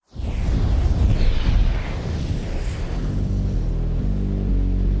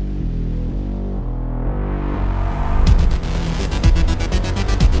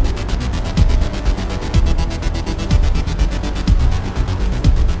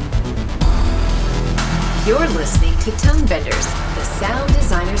You're listening to Tone Benders, the Sound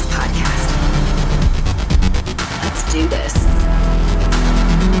Designers Podcast. Let's do this.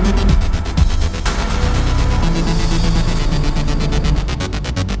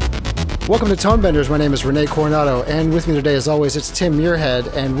 Welcome to Tone Benders. My name is Rene Coronado, and with me today, as always, it's Tim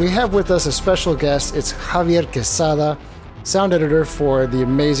Muirhead, and we have with us a special guest. It's Javier Quesada, sound editor for the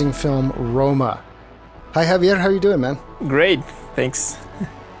amazing film Roma. Hi, Javier. How are you doing, man? Great. Thanks.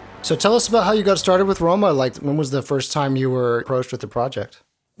 So tell us about how you got started with Roma. Like, when was the first time you were approached with the project?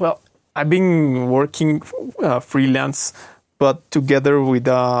 Well, I've been working freelance, but together with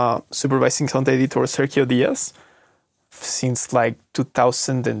supervising sound editor Sergio Diaz since like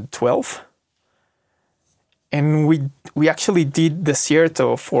 2012. And we actually did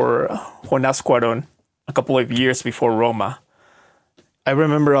Desierto for Jonás Cuarón a couple of years before Roma. I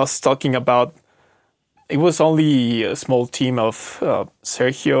remember us talking about, it was only a small team of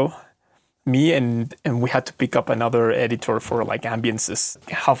Sergio, me, and we had to pick up another editor for like ambiences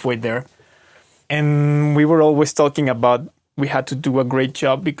halfway there. And we were always talking about we had to do a great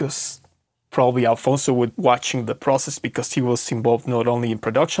job because probably Alfonso would watching the process because he was involved not only in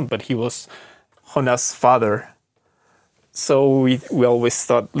production, but he was Jonás' father. So we always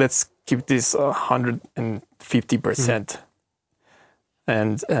thought, let's keep this 150%.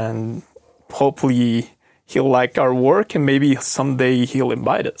 And hopefully he'll like our work and maybe someday he'll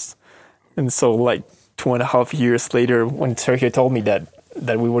invite us. And so like 2.5 years later, when Sergio told me that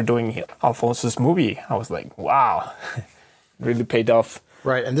we were doing Alfonso's movie, I was like, wow, it really paid off.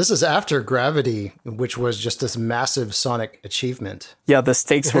 Right, and this is after Gravity, which was just this massive sonic achievement. Yeah, the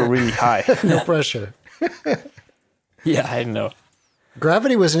stakes were really high. No pressure. Yeah, I know.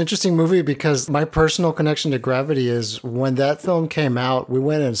 Gravity was an interesting movie because my personal connection to Gravity is when that film came out, we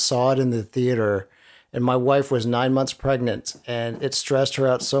went and saw it in the theater, and my wife was 9 months pregnant, and it stressed her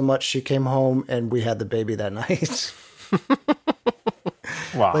out so much she came home and we had the baby that night.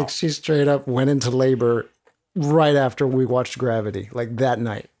 Wow. Like, she straight up went into labor right after we watched Gravity, like that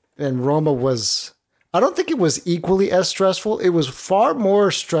night. And Roma was, I don't think it was equally as stressful. It was far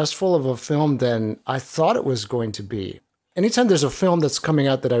more stressful of a film than I thought it was going to be. Anytime there's a film that's coming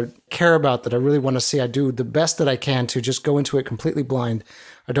out that I care about, that I really want to see, I do the best that I can to just go into it completely blind.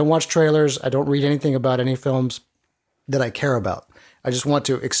 I don't watch trailers. I don't read anything about any films that I care about. I just want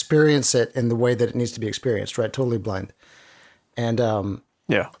to experience it in the way that it needs to be experienced, right? Totally blind. And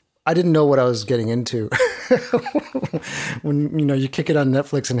yeah, I didn't know what I was getting into when, you kick it on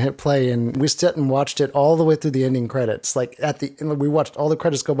Netflix and hit play, and we sat and watched it all the way through the ending credits. Like we watched all the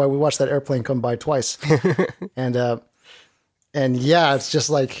credits go by. We watched that airplane come by twice. And yeah, it's just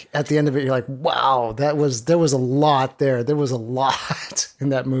like at the end of it, you're like, wow, there was a lot there. There was a lot in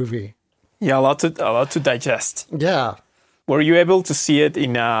that movie. Yeah, a lot to digest. Yeah. Were you able to see it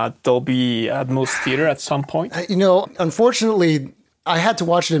in a Dolby Atmos theater at some point? Unfortunately, I had to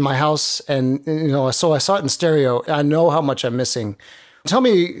watch it in my house, and so I saw it in stereo. I know how much I'm missing. Tell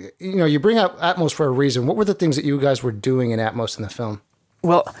me, you bring up Atmos for a reason. What were the things that you guys were doing in Atmos in the film?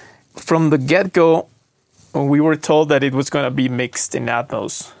 Well, from the get-go, we were told that it was going to be mixed in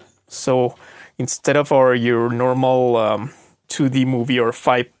Atmos. So instead of your normal 2D movie or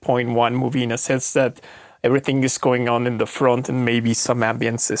 5.1 movie, in a sense that everything is going on in the front and maybe some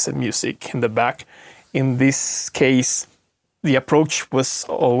ambiences and music in the back, in this case, the approach was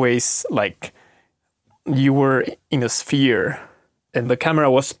always like you were in a sphere and the camera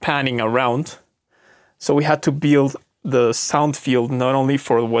was panning around. So we had to build the sound field not only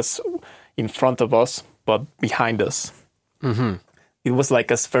for what's in front of us, but behind us. Mm-hmm. It was like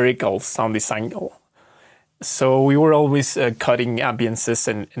a spherical sound design. So we were always cutting ambiences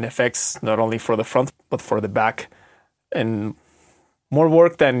and effects, not only for the front, but for the back. And more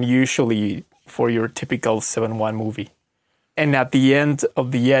work than usually for your typical 7.1 movie. And at the end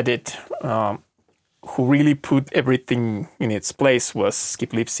of the edit, who really put everything in its place was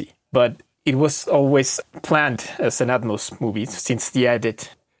Skip Lipsy. But it was always planned as an Atmos movie since the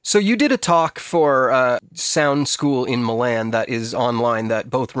edit. So you did a talk for Sound School in Milan that is online that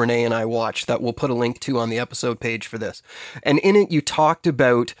both Renee and I watched that we'll put a link to on the episode page for this. And in it, you talked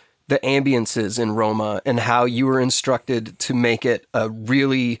about the ambiences in Roma and how you were instructed to make it a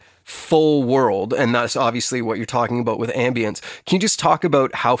really full world. And that's obviously what you're talking about with ambience. Can you just talk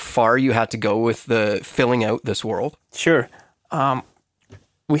about how far you had to go with the filling out this world? Sure.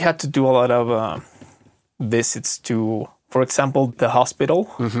 We had to do a lot of visits to, for example, the hospital.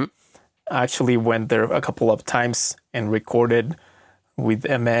 Mm-hmm. I actually went there a couple of times and recorded with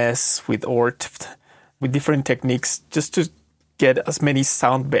MS, with ORT, with different techniques just to get as many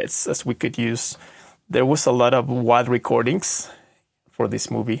sound beds as we could use. There was a lot of WAD recordings for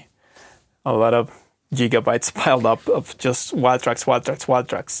this movie. A lot of gigabytes piled up of just wild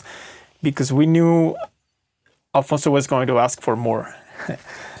tracks, because we knew Alfonso was going to ask for more.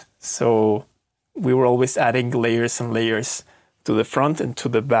 So we were always adding layers and layers to the front and to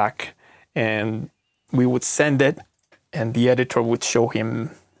the back. And we would send it, and the editor would show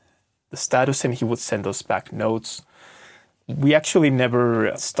him the status, and he would send us back notes. We actually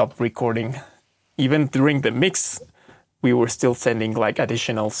never stopped recording. Even during the mix, we were still sending like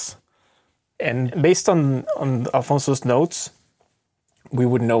additionals. And based on Alfonso's notes, we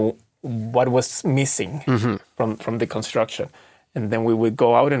would know what was missing from the construction. And then we would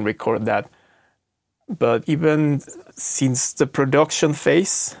go out and record that. But even since the production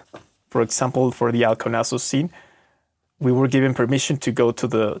phase, for example, for the Alconazo scene, we were given permission to go to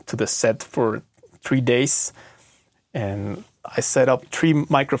the set for 3 days. And I set up 3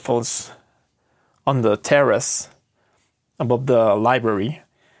 microphones on the terrace above the library.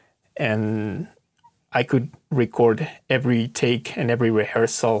 And I could record every take and every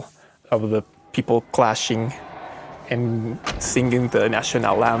rehearsal of the people clashing and singing the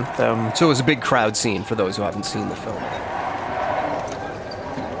national anthem. So it was a big crowd scene for those who haven't seen the film.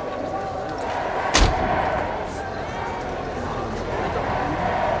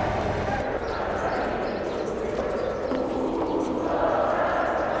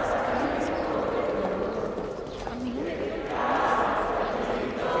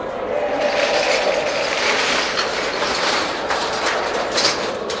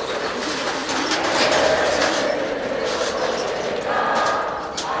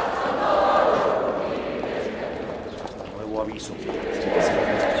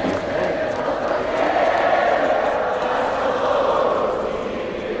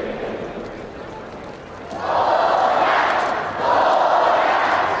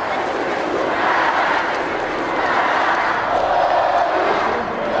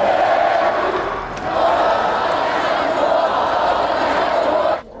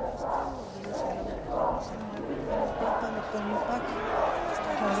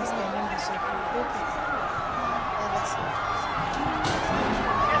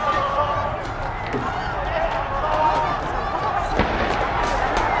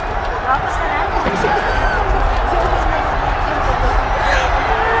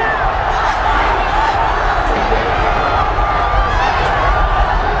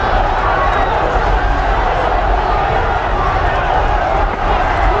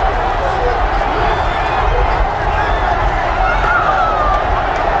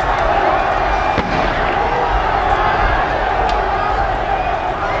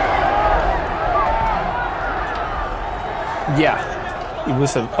 Yeah, it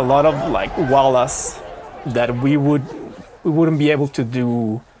was a lot of like wallas that we wouldn't be able to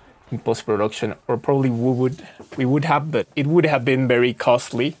do in post-production, or probably we would have, but it would have been very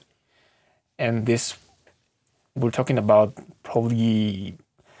costly. And this, we're talking about probably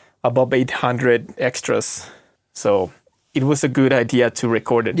above 800 extras. So it was a good idea to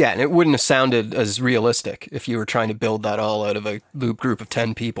record it. Yeah, and it wouldn't have sounded as realistic if you were trying to build that all out of a loop group of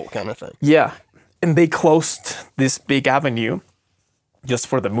 10 people kind of thing. Yeah, and they closed this big avenue just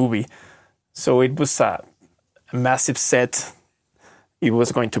for the movie. So it was a massive set. It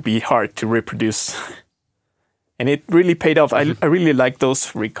was going to be hard to reproduce. And it really paid off. I really like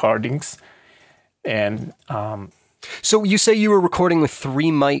those recordings. And so you say you were recording with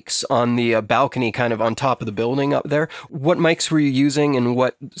 3 mics on the balcony kind of on top of the building up there. What mics were you using and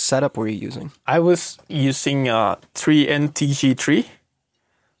what setup were you using? I was using 3 NTG3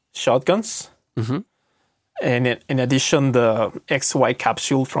 shotguns. Mm-hmm. And in addition, the XY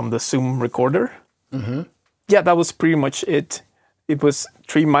capsule from the Zoom recorder. Mm-hmm. Yeah, that was pretty much it. It was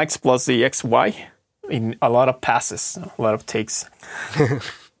 3 mics plus the XY in a lot of passes, a lot of takes.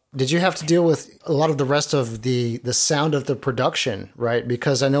 Did you have to deal with a lot of the rest of the sound of the production, right?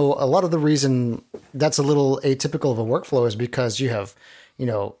 Because I know a lot of the reason that's a little atypical of a workflow is because you have,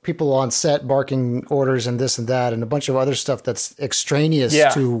 people on set barking orders and this and that and a bunch of other stuff that's extraneous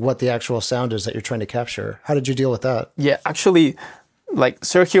to what the actual sound is that you're trying to capture. How did you deal with that? Yeah, actually, like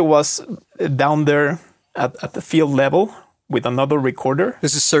Sergio was down there at the field level with another recorder.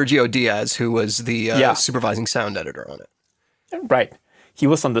 This is Sergio Diaz, who was the supervising sound editor on it. Right. He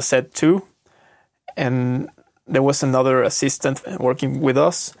was on the set too. And there was another assistant working with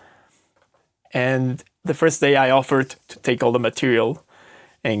us. And the first day I offered to take all the material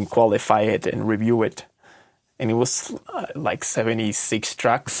and qualify it and review it. And it was like 76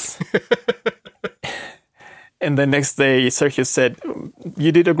 tracks. And the next day, Sergio said,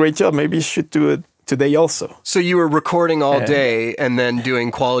 "You did a great job. Maybe you should do it today also. So you were recording all day and then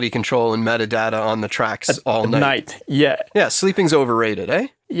doing quality control and metadata on the tracks all At night. Yeah. Yeah, sleeping's overrated, eh?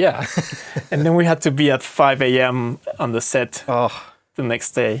 Yeah. And then we had to be at 5 a.m. on the set Oh, the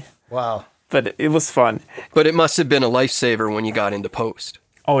next day. Wow. But it was fun. but it must have been a lifesaver when you got into post.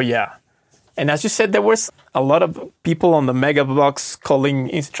 Oh, yeah. And as you said, there was a lot of people on the Megabox calling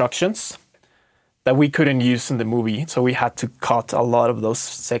instructions that we couldn't use in the movie. So we had to cut a lot of those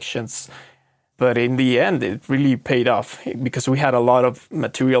sections. But in the end, it really paid off because we had a lot of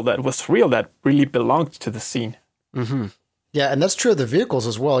material that was real, that really belonged to the scene. Mm-hmm. Yeah, and that's true of the vehicles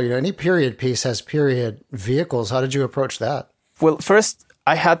as well. You know, any period piece has period vehicles. How did you approach that? Well, first,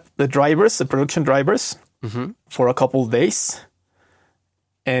 I had the drivers, the production drivers, for a couple of days.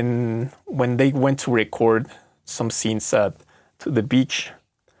 And when they went to record some scenes to the beach,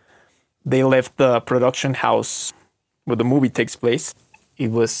 they left the production house where the movie takes place. It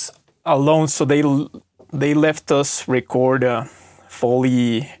was alone, so they left us record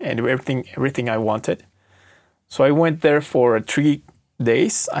Foley and everything I wanted. So I went there for 3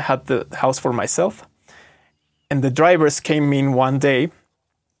 days. I had the house for myself. And the drivers came in one day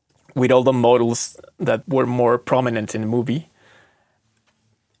with all the models that were more prominent in the movie.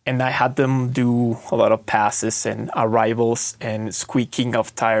 And I had them do a lot of passes and arrivals and squeaking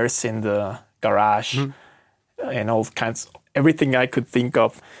of tires in the garage and all kinds, everything I could think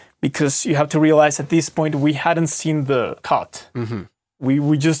of. Because you have to realize at this point, we hadn't seen the cut. Mm-hmm.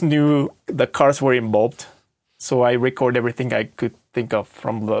 We just knew the cars were involved. So I record everything I could think of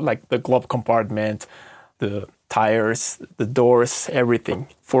from the glove compartment, the tires, the doors, everything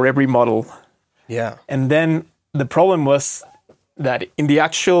for every model. Yeah. And then the problem was that in the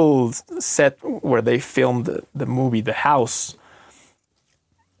actual set where they filmed the movie, the house,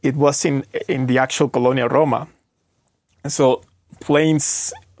 it was in the actual Colonia Roma. So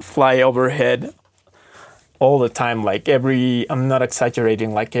planes fly overhead all the time, like I'm not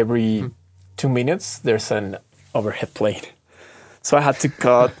exaggerating, like every 2 minutes, there's an overhead plane. So I had to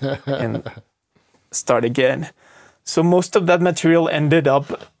cut and start again. So most of that material ended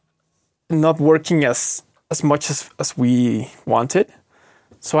up not working as much as we wanted.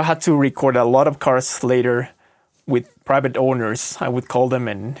 So I had to record a lot of cars later with private owners. I would call them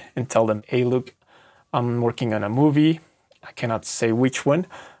and tell them, hey, look, I'm working on a movie. I cannot say which one,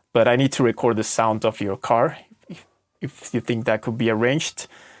 but I need to record the sound of your car if you think that could be arranged.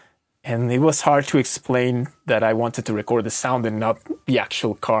 And it was hard to explain that I wanted to record the sound and not the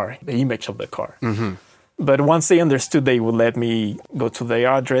actual car, the image of the car. Mm-hmm. But once they understood, they would let me go to their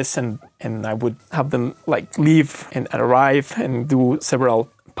address and I would have them leave and arrive and do several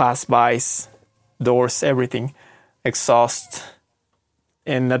pass-bys, doors, everything, exhaust.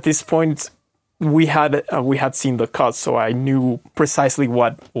 And at this point, we had seen the cut, so I knew precisely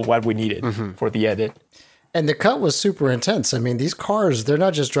what we needed for the edit. And the cut was super intense. I mean, these cars, they're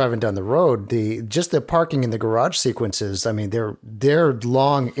not just driving down the road. Just the parking in the garage sequences, I mean, they're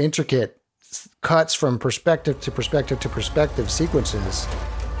long, intricate cuts from perspective to perspective to perspective sequences.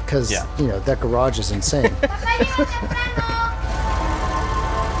 Because, that garage is insane.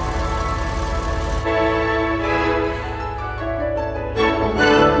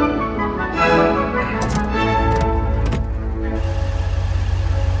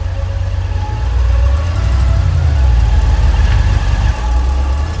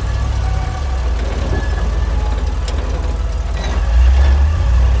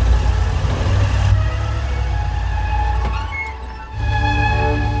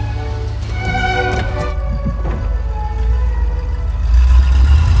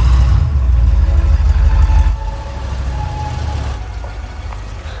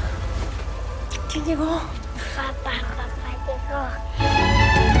 ¿Quién llegó? Papá llegó.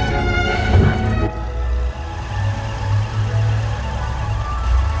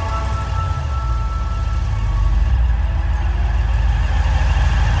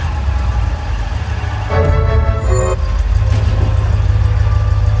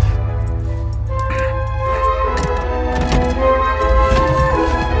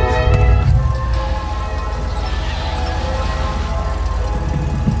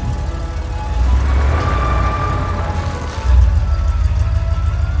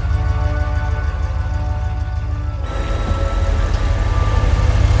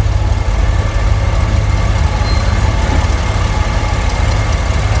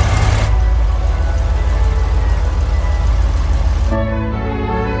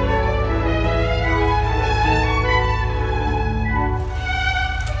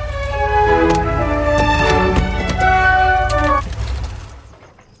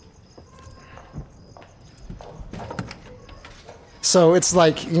 So it's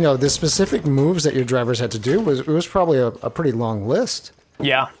like, the specific moves that your drivers had to do was probably a pretty long list.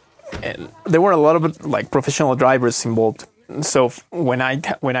 Yeah, and there were a lot of like professional drivers involved. So when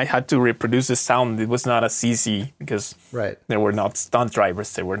I had to reproduce the sound, it was not as easy because there were not stunt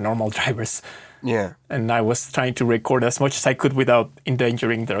drivers; they were normal drivers. Yeah, and I was trying to record as much as I could without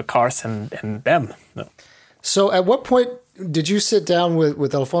endangering their cars and them. No. So at what point did you sit down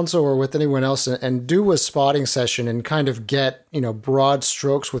with Alfonso or with anyone else and do a spotting session and kind of get, broad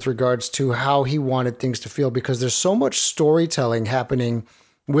strokes with regards to how he wanted things to feel? Because there's so much storytelling happening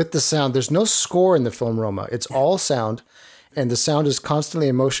with the sound. There's no score in the film, Roma. It's all sound, and the sound is constantly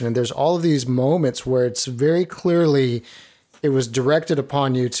in motion. And there's all of these moments where it's very clearly it was directed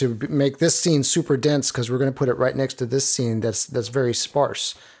upon you to make this scene super dense because we're going to put it right next to this scene that's very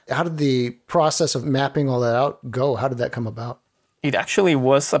sparse. How did the process of mapping all that out go? How did that come about? It actually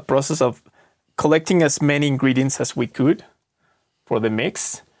was a process of collecting as many ingredients as we could for the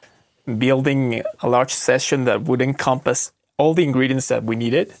mix, building a large session that would encompass all the ingredients that we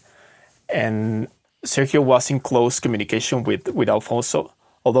needed. And Sergio was in close communication with Alfonso.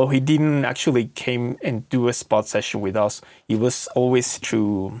 Although he didn't actually came and do a spot session with us, it was always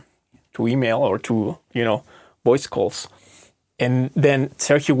through email or through, voice calls. And then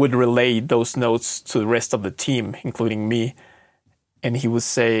Sergio would relay those notes to the rest of the team, including me. And he would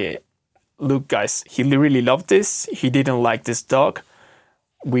say, look, guys, he really loved this. He didn't like this dog.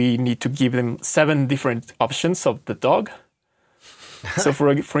 We need to give him 7 different options of the dog. So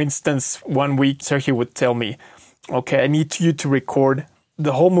for instance, one week, Sergio would tell me, okay, I need you to record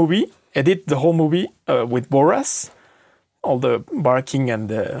the whole movie, edit the whole movie with Boras, all the barking and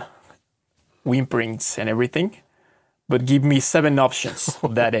the whimperings and everything, but give me 7 options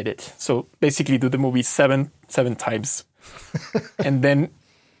of that edit. So basically do the movie seven times. And then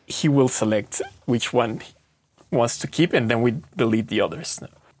he will select which one he wants to keep, and then we delete the others.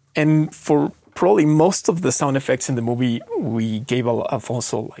 And for probably most of the sound effects in the movie, we gave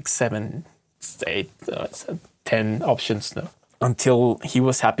Alfonso like 7, 8, 10 options. Until he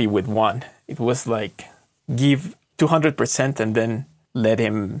was happy with one. It was like, give 200% and then let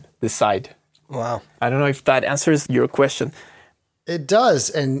him decide. Wow. I don't know if that answers your question. It does.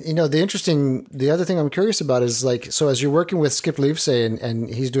 And, the other thing I'm curious about is like, so as you're working with Skip Leafsay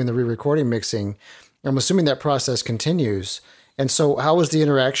and he's doing the re-recording mixing, I'm assuming that process continues. And so how was the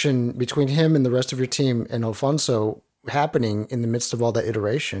interaction between him and the rest of your team and Alfonso happening in the midst of all that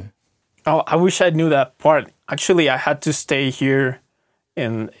iteration? Oh, I wish I knew that part. Actually, I had to stay here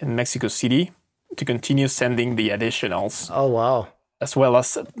in Mexico City to continue sending the additionals. Oh, wow. As well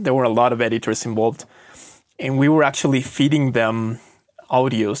as there were a lot of editors involved. And we were actually feeding them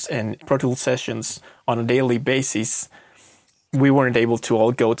audios and Pro Tools sessions on a daily basis. We weren't able to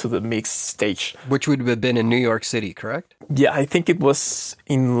all go to the mix stage. Which would have been in New York City, correct? Yeah, I think it was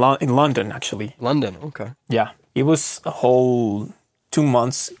in London, actually. London, okay. Yeah, it was a whole 2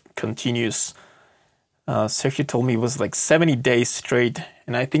 months continuous. Sergio told me it was like 70 days straight.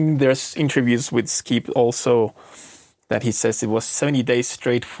 And I think there's interviews with Skip also that he says it was 70 days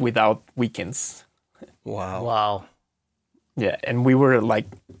straight without weekends. Wow. Yeah, and we were like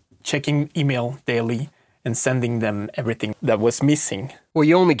checking email daily and sending them everything that was missing. Well,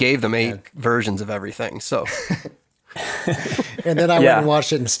 you only gave them 8 versions of everything, so... And then I went and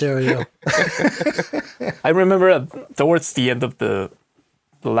watched it in stereo. I remember towards the end of the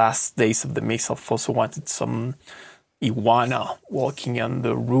last days of the mix, Alfonso wanted some iguana walking on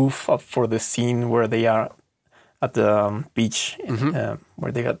the roof for the scene where they are at the beach,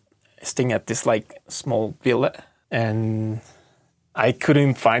 where they are staying at this like small villa, and I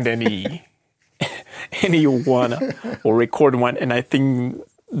couldn't find any iguana or record one, and I think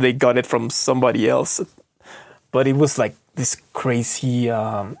they got it from somebody else. But it was like this crazy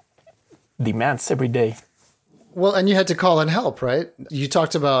demands every day. Well, and you had to call in help, right? You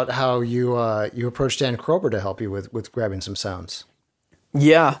talked about how you approached Dan Krober to help you with grabbing some sounds.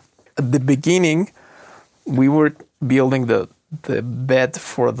 Yeah, at the beginning, we were building the bed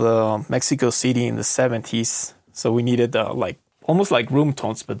for the Mexico City in the 70s. So we needed like almost like room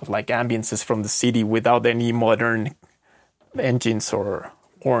tones, but like ambiances from the city without any modern engines or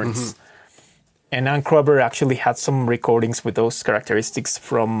horns. And Dan Krober actually had some recordings with those characteristics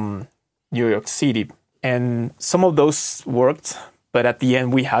from New York City. And some of those worked, but at the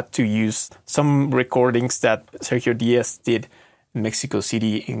end we had to use some recordings that Sergio Diaz did in Mexico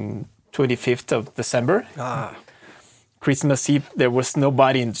City in 25th of December. Christmas Eve, there was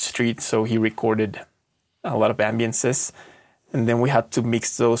nobody in the street, so he recorded a lot of ambiances. And then we had to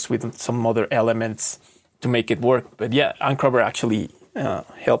mix those with some other elements to make it work. But yeah, Dan Krober actually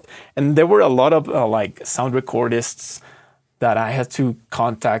helped. And there were a lot of like sound recordists that I had to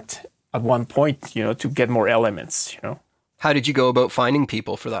contact at one point, to get more elements. How did you go about finding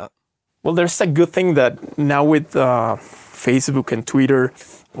people for that? Well, there's a good thing that now with Facebook and Twitter,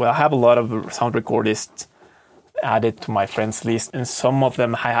 I have a lot of sound recordists added to my friends list, and some of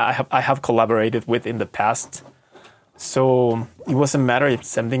them I have collaborated with in the past. So it was a matter of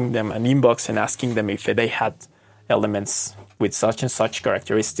sending them an inbox and asking them if they had elements with such and such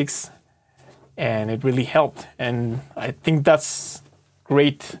characteristics, and it really helped. And I think that's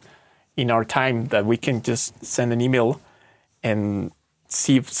great in our time that we can just send an email and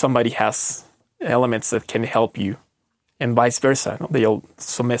see if somebody has elements that can help you, and vice versa. They'll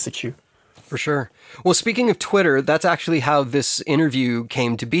also message you. For sure. Well, speaking of Twitter, that's actually how this interview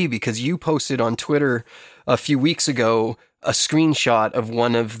came to be, because you posted on Twitter a few weeks ago a screenshot of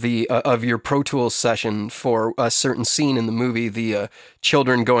one of the of your Pro Tools session for a certain scene in the movie, the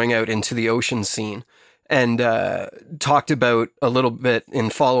children going out into the ocean scene, and talked about a little bit in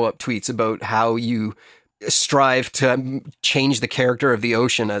follow-up tweets about how you strive to change the character of the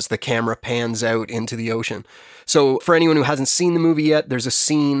ocean as the camera pans out into the ocean. So for anyone who hasn't seen the movie yet, there's a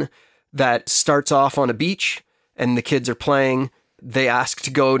scene that starts off on a beach and the kids are playing. They ask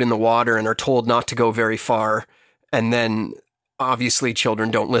to go out in the water and are told not to go very far. And then obviously children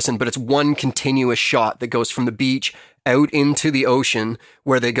don't listen, but it's one continuous shot that goes from the beach out into the ocean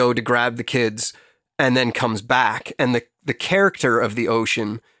where they go to grab the kids and then comes back. And the character of the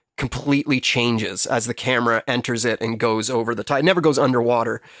ocean completely changes as the camera enters it and goes over the top. It never goes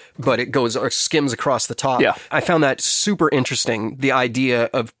underwater, but it goes or skims across the top. Yeah. I found that super interesting, the idea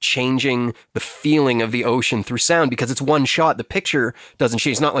of changing the feeling of the ocean through sound, because it's one shot. The picture doesn't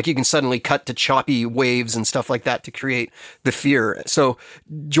change. It's not like you can suddenly cut to choppy waves and stuff like that to create the fear. So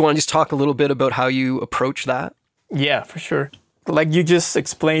do you want to just talk a little bit about how you approach that? Yeah, for sure. Like you just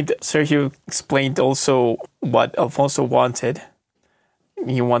explained, Sergio explained also what Alfonso wanted.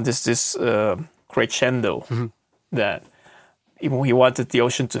 He wanted this crescendo that he wanted the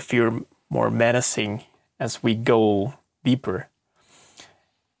ocean to feel more menacing as we go deeper.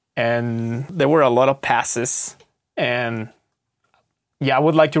 And there were a lot of passes. And I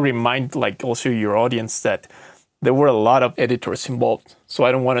would like to remind also your audience that there were a lot of editors involved. So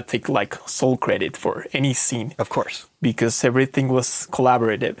I don't want to take sole credit for any scene. Of course. Because everything was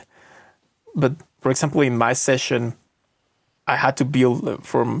collaborative. But for example, in my session, I had to build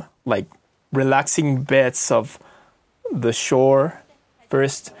from relaxing beds of the shore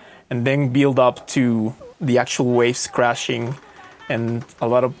first, and then build up to the actual waves crashing and a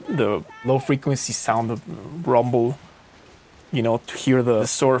lot of the low frequency sound of rumble, to hear the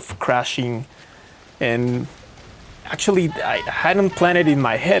surf crashing. And actually, I hadn't planned it in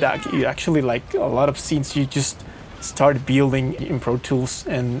my head. Actually, a lot of scenes, you just start building in Pro Tools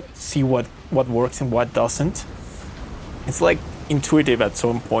and see what works and what doesn't. It's intuitive at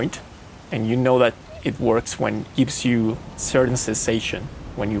some point, and you know that it works when it gives you certain sensation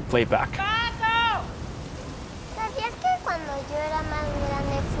when you play back. Paco! ¿Sabías que cuando yo era más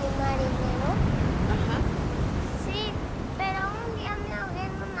grande fui marinero? Ajá. Sí, pero un día me ahogué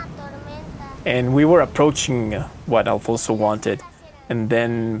en una tormenta. And we were approaching what Alfonso wanted, and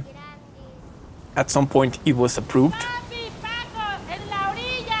then at some point it was approved. Papi, Paco, en la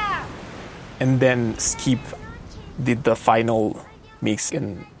orilla! And then Skip did the final mix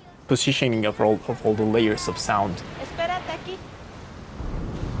and positioning of all the layers of sound. Espérate aquí.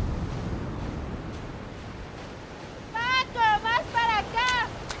 Paco, más para acá!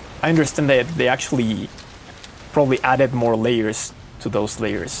 I understand that they actually probably added more layers to those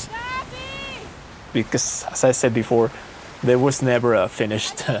layers. Papi! Because, as I said before, there was never a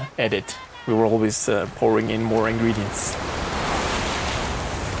finished edit. We were always pouring in more ingredients.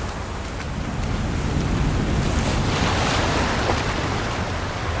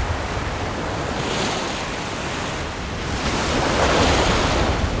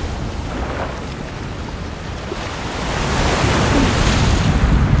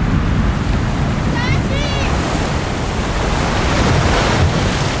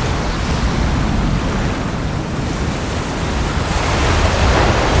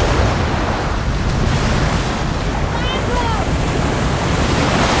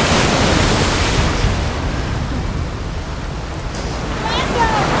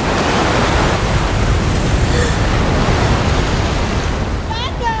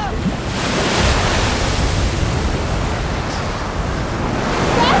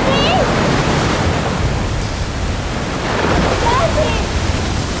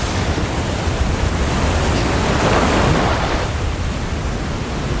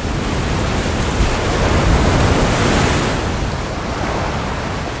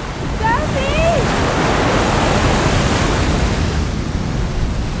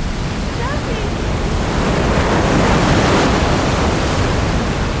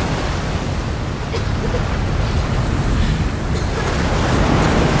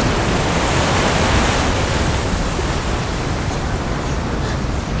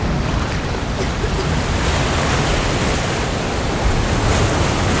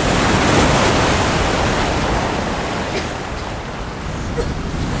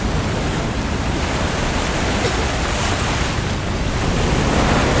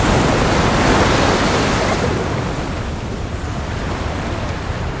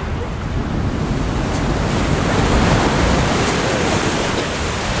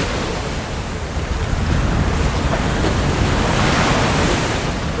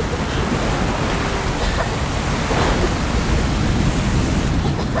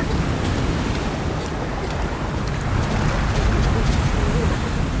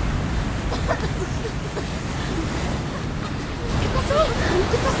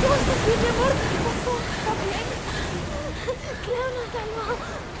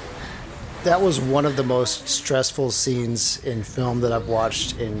 That was one of the most stressful scenes in film that I've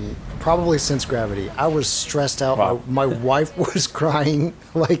watched in probably since Gravity. I was stressed out. Wow. My wife was crying.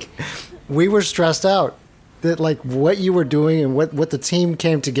 Like, we were stressed out that like what you were doing and what the team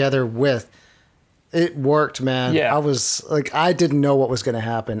came together with. It worked, man. Yeah. I was like, I didn't know what was going to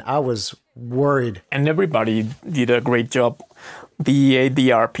happen. I was worried. And everybody did a great job. The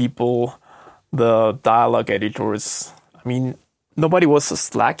ADR people, the dialogue editors. I mean, nobody was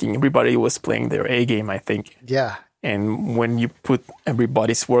slacking. Everybody was playing their A game, I think. Yeah. And when you put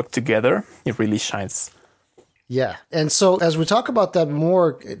everybody's work together, it really shines. Yeah. And so as we talk about that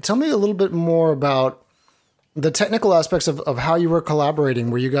more, tell me a little bit more about the technical aspects of how you were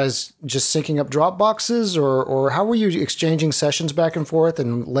collaborating. Were you guys just syncing up Dropboxes or how were you exchanging sessions back and forth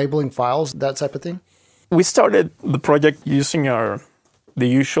and labeling files, that type of thing? We started the project using the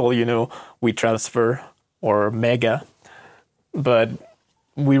usual, WeTransfer or Mega. But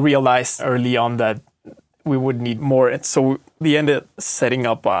we realized early on that we would need more. So we ended up setting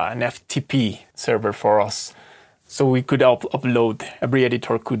up an FTP server for us. So we could upload, every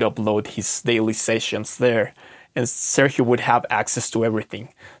editor could upload his daily sessions there. And Sergio would have access to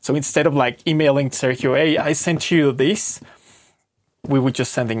everything. So instead of like emailing Sergio, hey, I sent you this, we would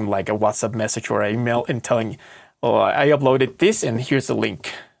just send him like a WhatsApp message or an email and telling, oh, I uploaded this and here's the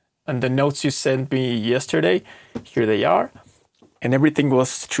link. And the notes you sent me yesterday, here they are. And everything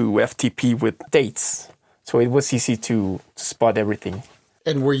was through FTP with dates. So it was easy to spot everything.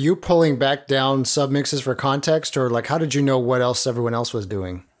 And were you pulling back down submixes for context, or like how did you know what else everyone else was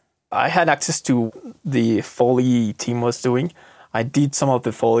doing? I had access to the Foley team was doing. I did some of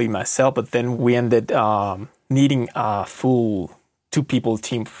the Foley myself, but then we ended needing a full 2-people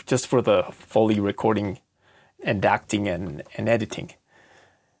team just for the Foley recording and acting and editing.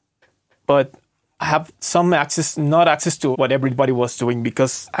 But I have some access, not access to what everybody was doing,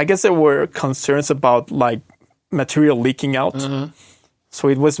 because I guess there were concerns about like material leaking out. Mm-hmm. So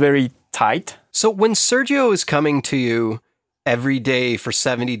it was very tight. So when Sergio is coming to you every day for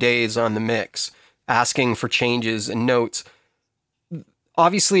 70 days on the mix, asking for changes and notes,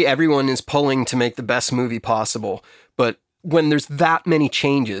 obviously everyone is pulling to make the best movie possible. But when there's that many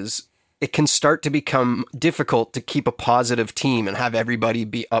changes, it can start to become difficult to keep a positive team and have everybody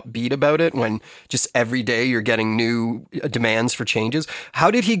be upbeat about it when just every day you're getting new demands for changes.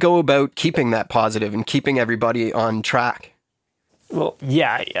 How did he go about keeping that positive and keeping everybody on track? Well,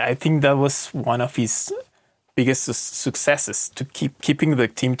 yeah, I think that was one of his biggest successes, to keeping the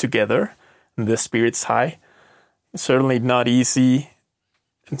team together and the spirits high. Certainly not easy.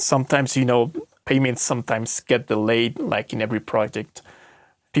 And sometimes, payments sometimes get delayed, like in every project.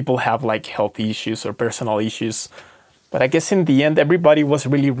 People have like health issues or personal issues. But I guess in the end, everybody was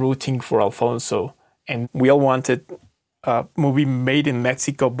really rooting for Alfonso. And we all wanted a movie made in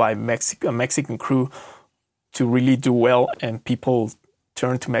Mexico by a Mexican crew to really do well, and people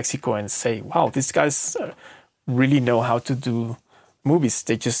turn to Mexico and say, wow, these guys really know how to do movies.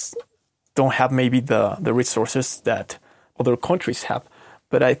 They just don't have maybe the resources that other countries have.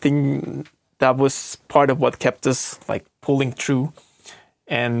 But I think that was part of what kept us like pulling through.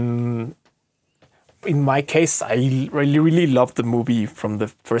 And in my case, I really loved the movie from the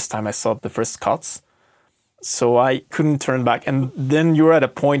first time I saw the first cuts. So I couldn't turn back. And then you're at a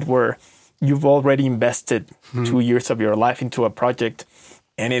point where you've already invested 2 years of your life into a project,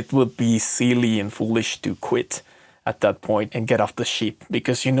 and it would be silly and foolish to quit at that point and get off the ship,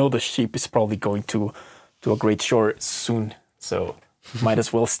 because the ship is probably going to a great shore soon. So might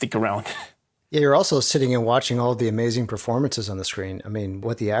as well stick around. Yeah, you're also sitting and watching all the amazing performances on the screen. I mean,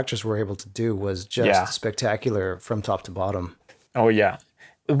 what the actors were able to do was just spectacular from top to bottom. Oh, yeah.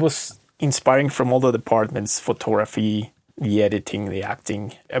 It was inspiring from all the departments, photography, the editing, the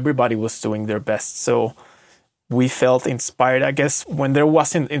acting. Everybody was doing their best. So we felt inspired. I guess when there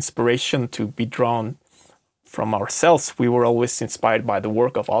wasn't inspiration to be drawn from ourselves, we were always inspired by the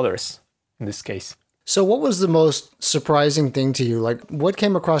work of others in this case. So what was the most surprising thing to you? Like, what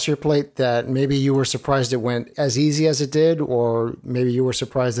came across your plate that maybe you were surprised it went as easy as it did, or maybe you were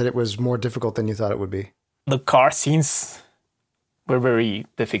surprised that it was more difficult than you thought it would be? The car scenes were very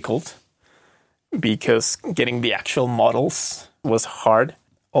difficult because getting the actual models was hard.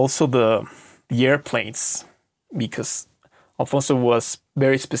 Also the airplanes, because Alfonso was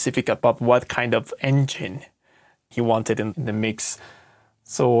very specific about what kind of engine he wanted in the mix.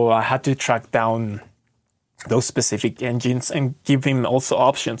 So I had to track down those specific engines and give him also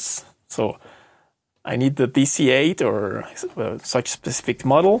options. So I need the DC-8 or such specific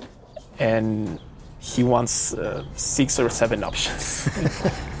model, and he wants 6 or 7 options.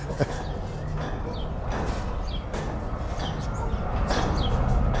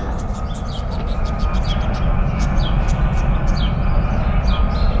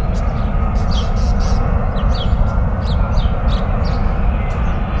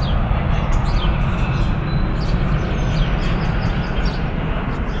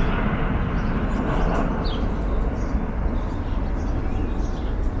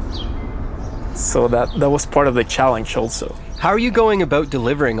 So that was part of the challenge also. How are you going about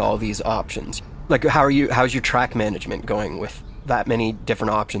delivering all these options? Like, how's your track management going with that many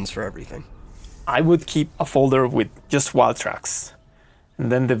different options for everything? I would keep a folder with just wild tracks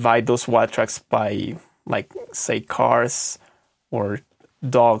and then divide those wild tracks by, like, say, cars or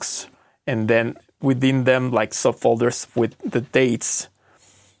dogs, and then within them, like, subfolders with the dates.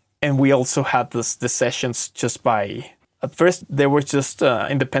 And we also had the sessions just by... At first, they were just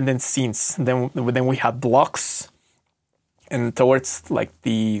independent scenes. Then we had blocks. And towards, like,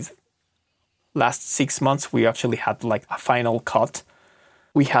 the last 6 months, we actually had, like, a final cut.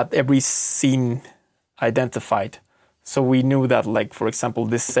 We had every scene identified. So we knew that, like, for example,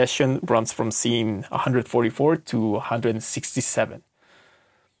 this session runs from scene 144 to 167.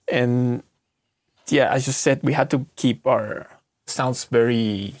 And yeah, as you said, we had to keep our sounds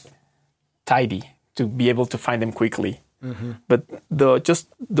very tidy to be able to find them quickly. Mm-hmm. But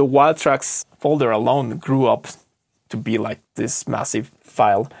the wild tracks folder alone grew up to be like this massive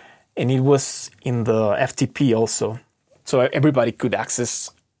file. And it was in the FTP also. So everybody could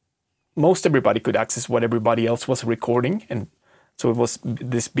access what everybody else was recording. And so it was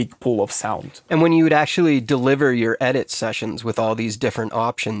this big pool of sound. And when you would actually deliver your edit sessions with all these different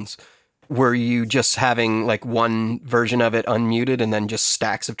options, were you just having like one version of it unmuted and then just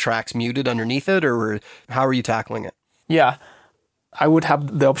stacks of tracks muted underneath it? Or how are you tackling it? Yeah, I would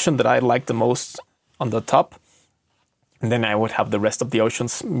have the option that I liked the most on the top. And then I would have the rest of the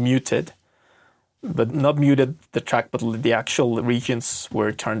options muted. But not muted the track, but the actual regions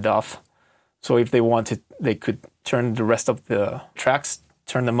were turned off. So if they wanted, they could turn the rest of the tracks,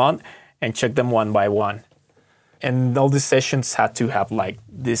 turn them on, and check them one by one. And all these sessions had to have like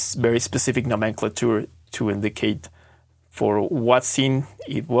this very specific nomenclature to indicate for what scene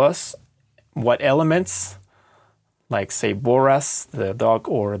it was, what elements, like say Boras, the dog,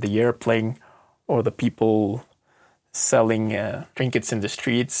 or the airplane, or the people selling trinkets in the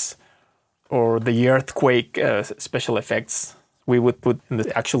streets, or the earthquake special effects. We would put in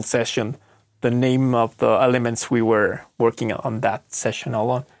the actual session the name of the elements we were working on that session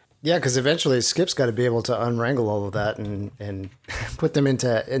alone. Yeah, because eventually Skip's got to be able to unwrangle all of that and put them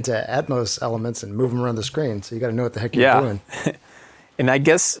into Atmos elements and move them around the screen. So you got to know what the heck you're doing. And I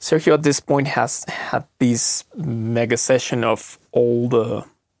guess Sergio at this point has had this mega session of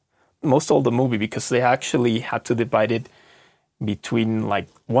most all the movie, because they actually had to divide it between like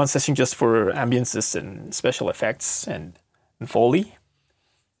one session just for ambiences and special effects and Foley,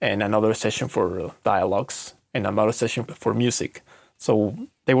 and another session for dialogues, and another session for music. So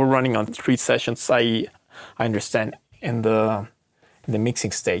they were running on 3 sessions, I understand, in the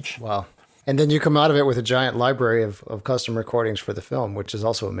mixing stage. Wow. And then you come out of it with a giant library of custom recordings for the film, which is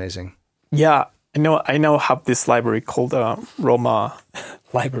also amazing. Yeah, I now have this library called Roma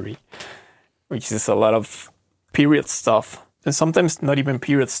Library, which is a lot of period stuff. And sometimes not even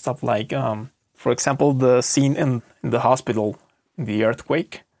period stuff, like, for example, the scene in the hospital, in the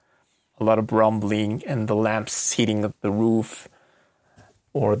earthquake. A lot of rumbling and the lamps hitting the roof,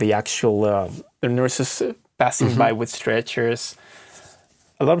 or the actual the nurses passing by with stretchers.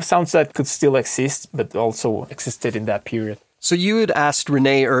 A lot of sounds that could still exist, but also existed in that period. So you had asked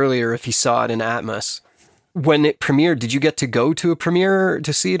Rene earlier if he saw it in Atmos. When it premiered, did you get to go to a premiere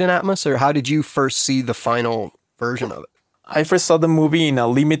to see it in Atmos, or how did you first see the final version of it? I first saw the movie in a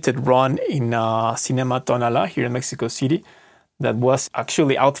limited run in Cinema Tonala here in Mexico City that was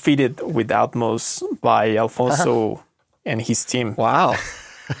actually outfitted with Atmos by Alfonso and his team. Wow.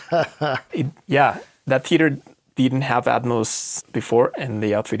 That theater didn't have Atmos before, and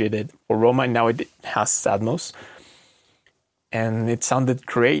they outfitted it for Roma, and now it has Atmos. And it sounded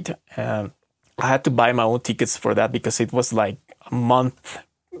great. I had to buy my own tickets for that because it was like a month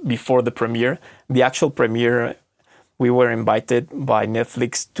before the premiere. The actual premiere, we were invited by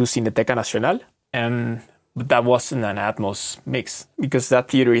Netflix to Cineteca Nacional, and that wasn't an Atmos mix because that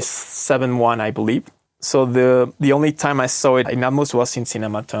theater is 7-1, I believe. So the only time I saw it in Atmos was in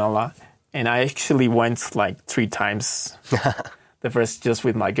Cinema Tonala, and I actually went like 3 times. The first just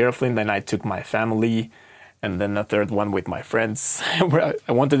with my girlfriend, then I took my family, and then a third one with my friends.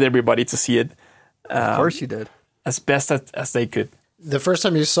 I wanted everybody to see it. Of course you did. As best as they could. The first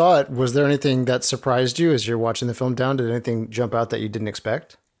time you saw it, was there anything that surprised you as you're watching the film down? Did anything jump out that you didn't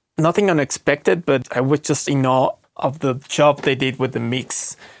expect? Nothing unexpected, but I was just in awe of the job they did with the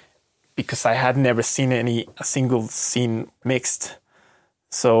mix, because I had never seen a single scene mixed.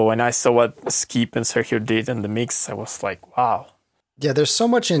 So when I saw what Skip and Sergio did in the mix, I was like, wow. Yeah, there's so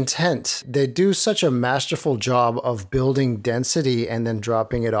much intent. They do such a masterful job of building density and then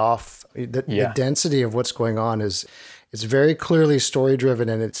dropping it off. The density of what's going on is It's very clearly story driven,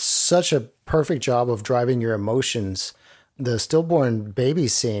 and it's such a perfect job of driving your emotions. The stillborn baby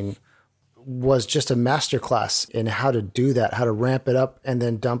scene was just a masterclass in how to do that, how to ramp it up and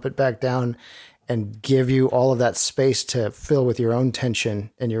then dump it back down and give you all of that space to fill with your own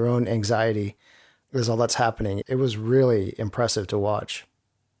tension and your own anxiety as all that's happening. It was really impressive to watch.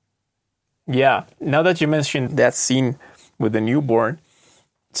 Yeah, now that you mentioned that scene with the newborn,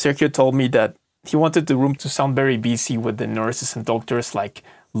 Sergio told me that he wanted the room to sound very busy with the nurses and doctors like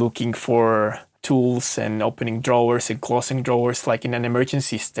looking for tools and opening drawers and closing drawers like in an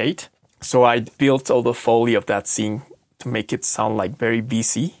emergency state. So I built all the Foley of that scene to make it sound like very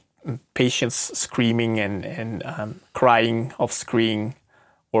busy. Patients screaming and crying off screen,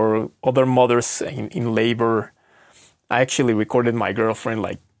 or other mothers in labor. I actually recorded my girlfriend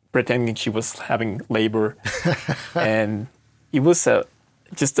like pretending she was having labor. And it was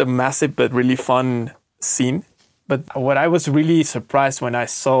just a massive but really fun scene. But what I was really surprised when I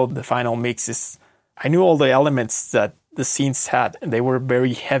saw the final mix is I knew all the elements that the scenes had, and they were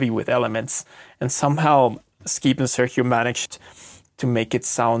very heavy with elements. And somehow Skip and Sergio managed to make it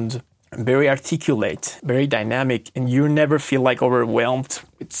sound very articulate, very dynamic, and you never feel like overwhelmed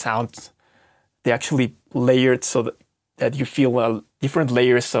with sound. They actually layered so that you feel different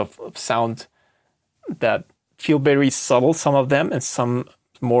layers of sound that feel very subtle, some of them, and some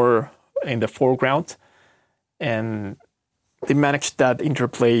more in the foreground. And they managed that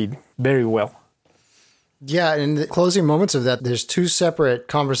interplay very well. Yeah, in the closing moments of that, there's two separate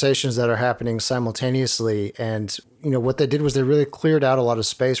conversations that are happening simultaneously. And, what they did was they really cleared out a lot of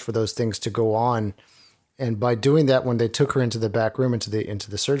space for those things to go on. And by doing that, when they took her into the back room, into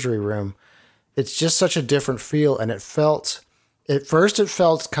the surgery room, it's just such a different feel. And at first it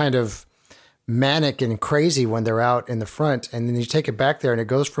felt kind of manic and crazy when they're out in the front. And then you take it back there and it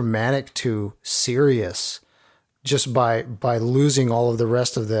goes from manic to serious just by losing all of the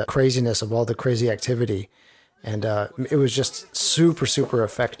rest of the craziness of all the crazy activity. And it was just super, super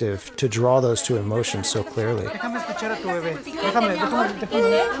effective to draw those two emotions so clearly. Déjame escuchar a tu bebé.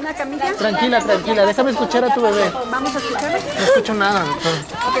 ¿Una camilla? Tranquila, déjame escuchar a tu bebé. ¿Vamos a escucharle? No escucho nada, doctor.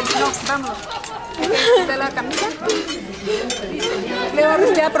 Ok, no, vamos. ¿Quita la camilla? Luego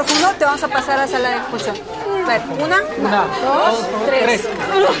respira profundo, te vamos a pasar a la sala de expulsión. A ver, una, dos, tres.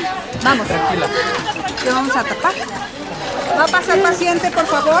 Vamos. Tranquila. Te vamos a tapar. Va a pasar paciente, por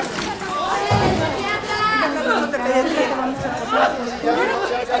favor.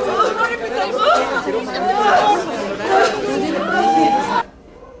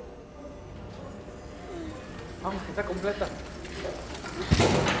 Vamos, que está completa.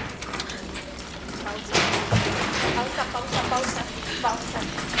 Pausa.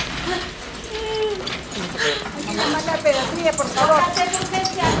 Hay que llamar a la pediatría, por favor.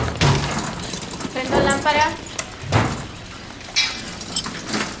 Prendo lámpara.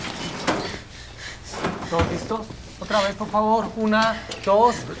 ¿Todos listos? Otra vez, por favor. Una,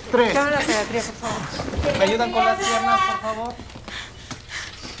 dos, tres. Llama a la pediatría, por favor. ¿Me ayudan con las piernas, por favor?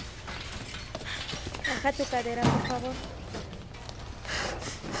 Baja tu cadera, por favor.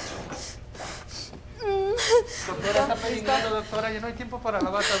 Doctora, está perineando, doctora. Ya no hay tiempo para la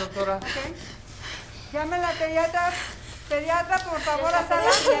bata, doctora. Okay. Llame a la pediatra. Pediatra, por favor, a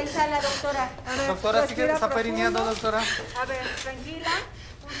sala. Y ahí está la doctora. A ver, Doctora, sigue, respira está perineando, profundo. doctora. A ver, tranquila.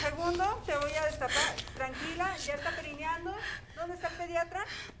 Un segundo, te voy a destapar. Tranquila, ya está perineando. ¿Dónde está el pediatra?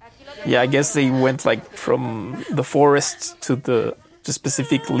 Aquí lo tenemos. Yeah, I guess they went like from the forest to the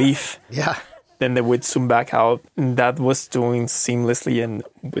specific leaf. Yeah. Then they would zoom back out. And that was doing seamlessly and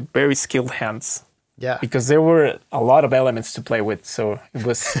with very skilled hands. Yeah. Because there were a lot of elements to play with. So it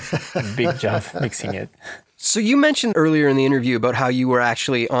was a big job mixing it. So you mentioned earlier in the interview about how you were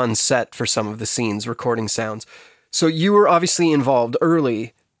actually on set for some of the scenes, recording sounds. So you were obviously involved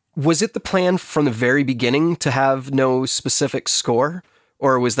early. Was it the plan from the very beginning to have no specific score?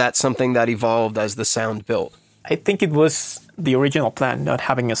 Or was that something that evolved as the sound built? I think it was the original plan, not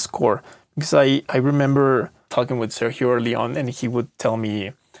having a score. Because I remember talking with Sergio early on, and he would tell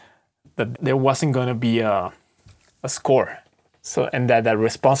me that there wasn't going to be a score. So, and that the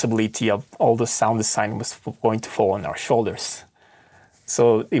responsibility of all the sound design was going to fall on our shoulders.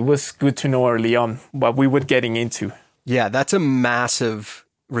 So it was good to know early on what we were getting into. Yeah, that's a massive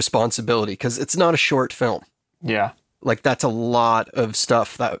responsibility because it's not a short film. Yeah. Like that's a lot of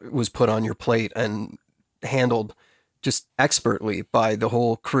stuff that was put on your plate and handled just expertly by the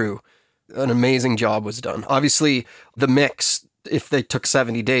whole crew. An amazing job was done. Obviously, the mix, if they took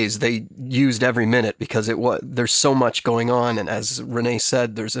 70 days, they used every minute because there's so much going on. And as Renee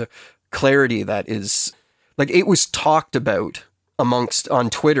said, there's a clarity that is like, it was talked about amongst on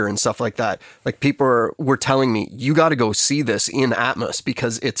Twitter and stuff like that. Like people were telling me, you got to go see this in Atmos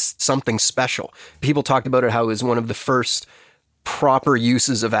because it's something special. People talked about it, how it was one of the first proper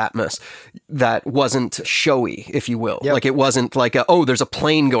uses of Atmos that wasn't showy, if you will. Yep. Like it wasn't like, there's a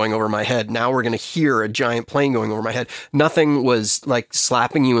plane going over my head. Now we're going to hear a giant plane going over my head. Nothing was like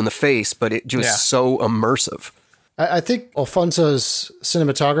slapping you in the face, but it just so immersive. I think Alfonso's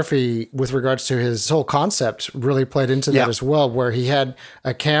cinematography with regards to his whole concept really played into that as well, where he had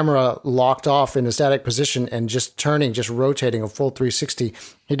a camera locked off in a static position and just rotating a full 360.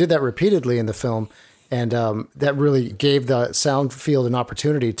 He did that repeatedly in the film. And that really gave the sound field an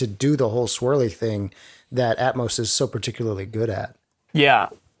opportunity to do the whole swirly thing that Atmos is so particularly good at. Yeah,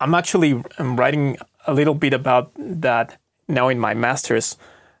 I'm writing a little bit about that now in my master's,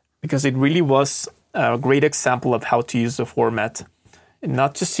 because it really was a great example of how to use the format, and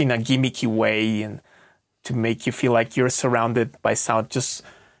not just in a gimmicky way and to make you feel like you're surrounded by sound, just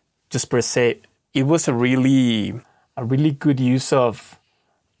per se. It was a really good use of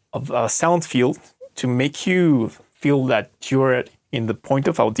a sound field to make you feel that you're in the point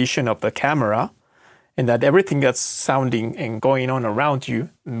of audition of the camera and that everything that's sounding and going on around you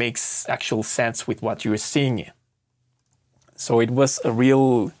makes actual sense with what you're seeing. So it was a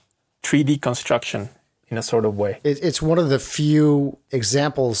real 3D construction in a sort of way. It's one of the few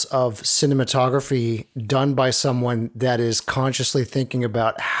examples of cinematography done by someone that is consciously thinking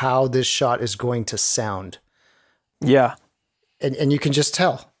about how this shot is going to sound. Yeah. And you can just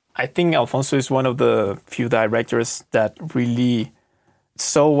tell. I think Alfonso is one of the few directors that really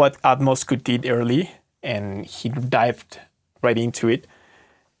saw what Atmos could do early, and he dived right into it.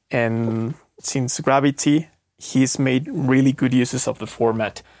 And since Gravity, he's made really good uses of the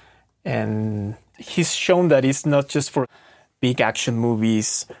format. And he's shown that it's not just for big action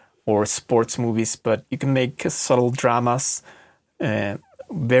movies or sports movies, but you can make subtle dramas,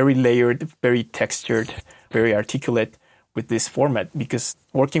 very layered, very textured, very articulate with this format, because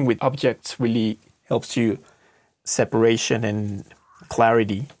working with objects really helps you separation and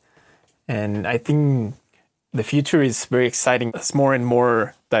clarity. And I think the future is very exciting as more and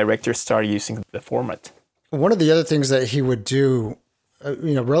more directors start using the format. One of the other things that he would do,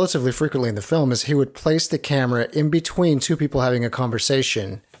 relatively frequently in the film, is he would place the camera in between two people having a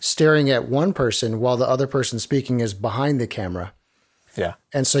conversation, staring at one person while the other person speaking is behind the camera. Yeah.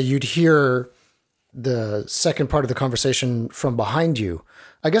 And so you'd hear the second part of the conversation from behind you.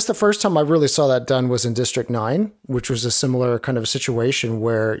 I guess the first time I really saw that done was in District 9, which was a similar kind of situation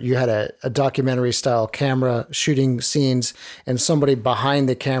where you had a documentary style camera shooting scenes and somebody behind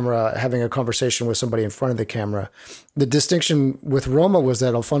the camera having a conversation with somebody in front of the camera. The distinction with Roma was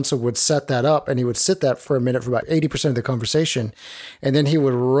that Alfonso would set that up and he would sit that for a minute for about 80% of the conversation. And then he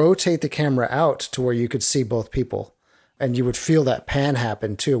would rotate the camera out to where you could see both people. And you would feel that pan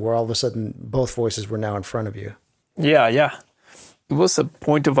happen too, where all of a sudden both voices were now in front of you. Yeah. It was a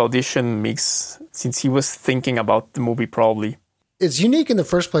point of audition mix since he was thinking about the movie probably. It's unique in the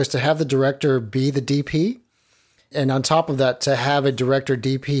first place to have the director be the DP. And on top of that, to have a director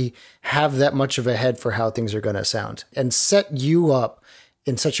DP have that much of a head for how things are going to sound and set you up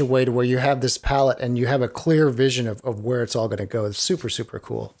in such a way to where you have this palette and you have a clear vision of where it's all going to go. It's super, super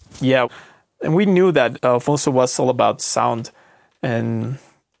cool. Yeah. And we knew that Alfonso was all about sound, and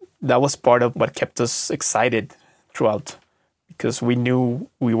that was part of what kept us excited throughout, because we knew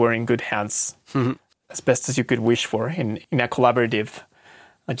we were in good hands, as best as you could wish for in a collaborative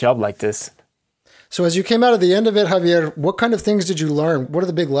job like this. So as you came out of the end of it, Javier, what kind of things did you learn? What are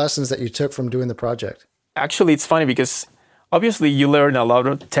the big lessons that you took from doing the project? Actually, it's funny because obviously you learn a lot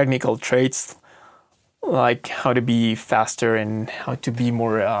of technical traits, like how to be faster and how to be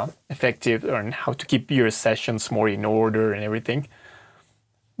more effective, and how to keep your sessions more in order and everything.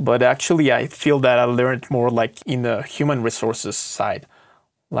 But actually, I feel that I learned more like in the human resources side,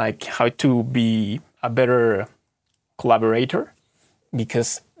 like how to be a better collaborator,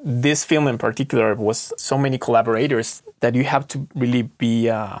 because this film in particular was so many collaborators that you have to really be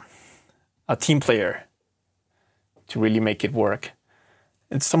a team player to really make it work.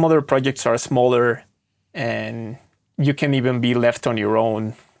 And some other projects are smaller, and you can even be left on your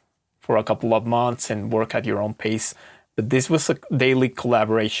own for a couple of months and work at your own pace. But this was a daily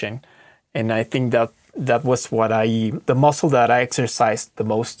collaboration. And I think that was the muscle that I exercised the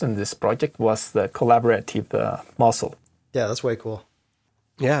most in this project was the collaborative muscle. Yeah, that's way cool.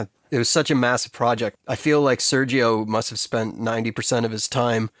 Yeah, it was such a massive project. I feel like Sergio must have spent 90% of his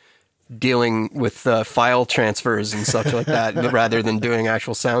time dealing with file transfers and such like that rather than doing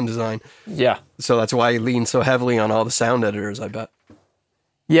actual sound design. Yeah. So that's why he leaned so heavily on all the sound editors, I bet.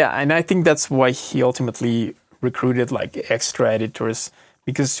 Yeah, and I think that's why he ultimately recruited like extra editors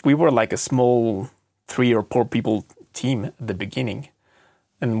because we were like a small 3 or 4 people team at the beginning.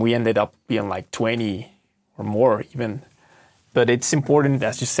 And we ended up being like 20 or more even. But it's important,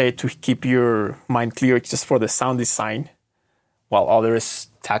 as you say, to keep your mind clear just for the sound design while others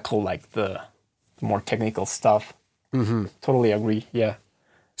tackle like the more technical stuff. Mm-hmm. Totally agree, yeah.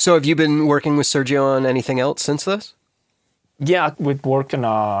 So have you been working with Sergio on anything else since this? Yeah, we'd worked on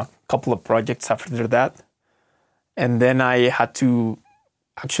a couple of projects after that. And then I had to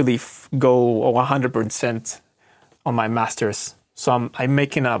actually go 100% on my master's. So I'm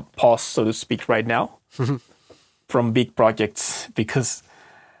making a pause, so to speak, right now from big projects because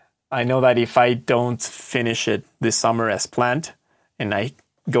I know that if I don't finish it this summer as planned and I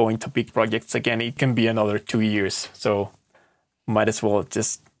go into big projects again, it can be another 2 years. So might as well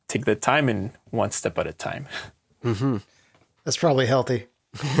just take the time and one step at a time. Mm-hmm. That's probably healthy.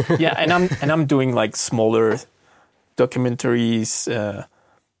 Yeah, and I'm doing like smaller documentaries.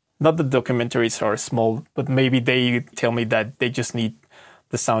 Not that documentaries are small, but maybe they tell me that they just need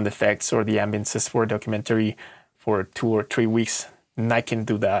the sound effects or the ambiences for a documentary for 2 or 3 weeks, and I can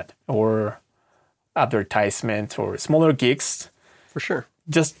do that. Or advertisement or smaller gigs. For sure.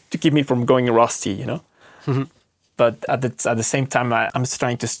 Just to keep me from going rusty, you know? Mm-hmm. But at the same time, I'm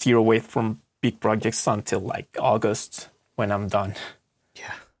trying to steer away from big projects until like August when I'm done.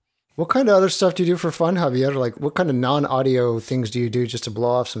 Yeah. What kind of other stuff do you do for fun, Javier? Like, what kind of non-audio things do you do just to blow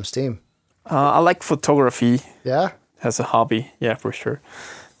off some steam? I like photography. Yeah? As a hobby, yeah, for sure.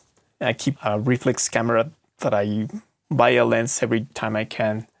 I keep a reflex camera that I buy a lens every time I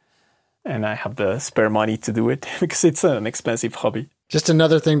can. And I have the spare money to do it because it's an expensive hobby. Just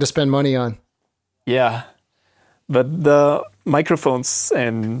another thing to spend money on. Yeah. But the microphones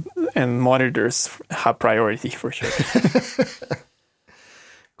and monitors have priority for sure.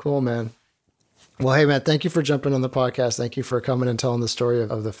 Cool, man. Well, hey, man, thank you for jumping on the podcast. Thank you for coming and telling the story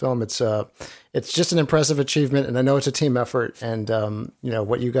of the film. It's just an impressive achievement, and I know it's a team effort. And,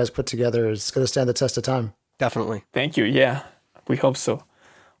 what you guys put together is going to stand the test of time. Definitely. Thank you. Yeah, we hope so.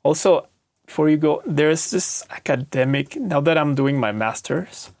 Also, before you go, there's this academic, now that I'm doing my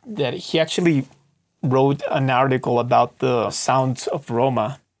master's, that he actually wrote an article about the sounds of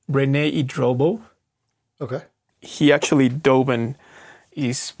Roma. Rene Idrobo. Okay. He actually dove and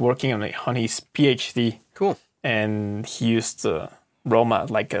is working on his PhD. Cool. And he used Roma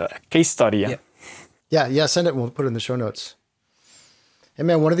like a case study. Yeah, send it and we'll put it in the show notes. Hey,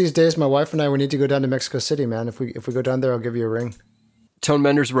 man, one of these days, my wife and I, we need to go down to Mexico City, man. If we go down there, I'll give you a ring.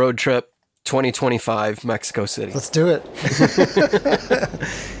 Tonebenders Road Trip 2025, Mexico City. Let's do it.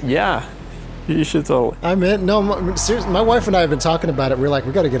 Yeah. You should totally. I'm in. No, seriously, my wife and I have been talking about it. We're like,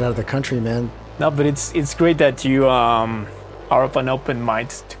 we got to get out of the country, man. No, but it's great that you are of an open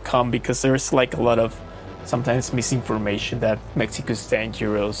mind to come because there's like a lot of sometimes misinformation that Mexico's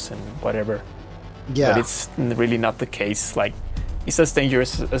dangerous and whatever. Yeah. But it's really not the case. Like, it's as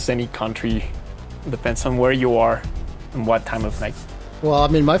dangerous as any country. Depends on where you are and what time of night. Well, I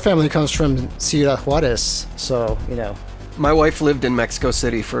mean, my family comes from Ciudad Juarez, so, My wife lived in Mexico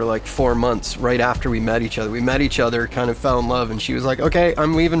City for like 4 months right after we met each other. We met each other, kind of fell in love, and she was like, okay,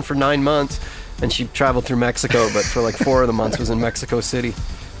 I'm leaving for 9 months. And she traveled through Mexico, but for like 4 of the months was in Mexico City.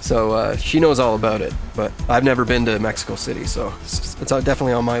 So she knows all about it, but I've never been to Mexico City, so it's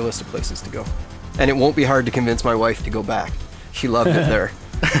definitely on my list of places to go. And it won't be hard to convince my wife to go back. She loved it there.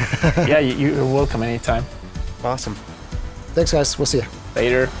 Yeah, you're welcome anytime. Awesome. Thanks, guys. We'll see you.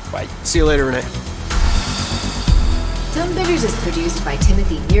 Later. Bye. See you later, Renee. Tonebenders is produced by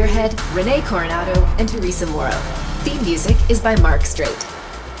Timothy Muirhead, Renee Coronado, and Teresa Moro. Theme music is by Mark Strait.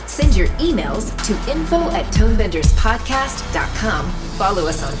 Send your emails to info@tonebenderspodcast.com. Follow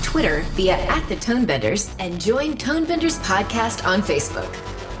us on Twitter via @thetonebenders and join Tonebenders Podcast on Facebook.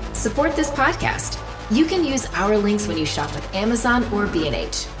 Support this podcast. You can use our links when you shop with Amazon or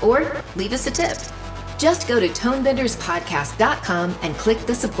B&H, or leave us a tip. Just go to tonebenderspodcast.com and click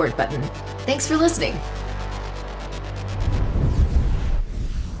the support button. Thanks for listening.